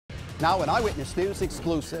Now, an Eyewitness News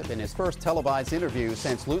exclusive. In his first televised interview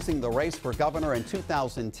since losing the race for governor in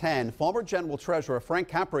 2010, former General Treasurer Frank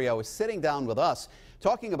Caprio is sitting down with us,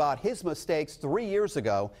 talking about his mistakes 3 years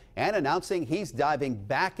ago and announcing he's diving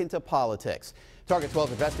back into politics. Target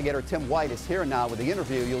 12 investigator Tim White is here now with the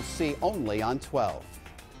interview you'll see only on 12.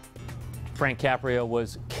 Frank Caprio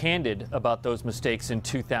was candid about those mistakes in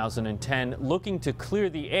 2010, looking to clear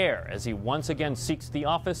the air as he once again seeks the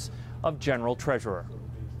office of General Treasurer.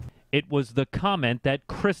 It was the comment that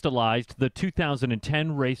crystallized the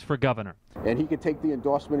 2010 race for governor. And he could take the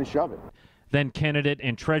endorsement and shove it. Then candidate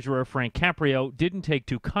and treasurer Frank Caprio didn't take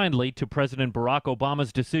too kindly to President Barack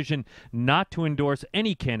Obama's decision not to endorse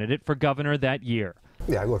any candidate for governor that year.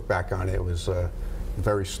 Yeah, I look back on it, it was a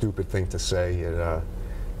very stupid thing to say.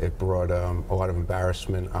 It brought a lot of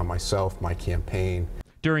embarrassment on myself, my campaign.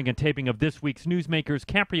 During a taping of this week's Newsmakers,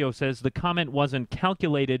 Caprio says the comment wasn't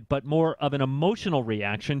calculated, but more of an emotional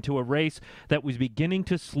reaction to a race that was beginning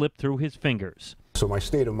to slip through his fingers. So my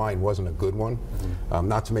state of mind wasn't a good one.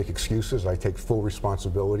 Not to make excuses, I take full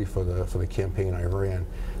responsibility for the campaign I ran.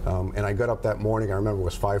 And I got up that morning, I remember it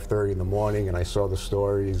was 5:30 in the morning, and I saw the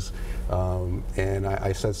stories, and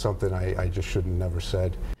I said something I just should have never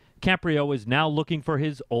said. Caprio is now looking for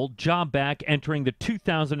his old job back, entering the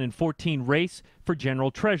 2014 race for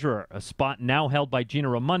General Treasurer, a spot now held by Gina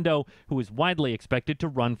Raimondo, who is widely expected to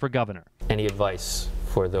run for governor. Any advice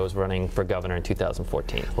for those running for governor in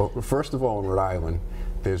 2014? Well, first of all, in Rhode Island,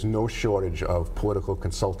 there's no shortage of political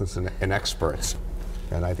consultants and experts.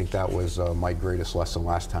 And I think that was my greatest lesson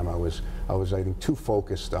last time. I was I think too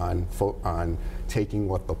focused on taking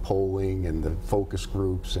what the polling and the focus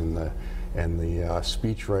groups and the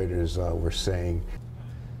speechwriters were saying.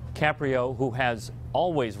 Caprio, who has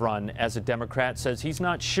always run as a Democrat, says he's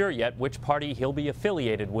not sure yet which party he'll be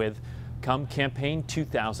affiliated with come campaign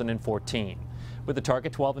 2014. With the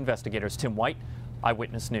Target 12 investigators, Tim White,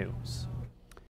 Eyewitness News.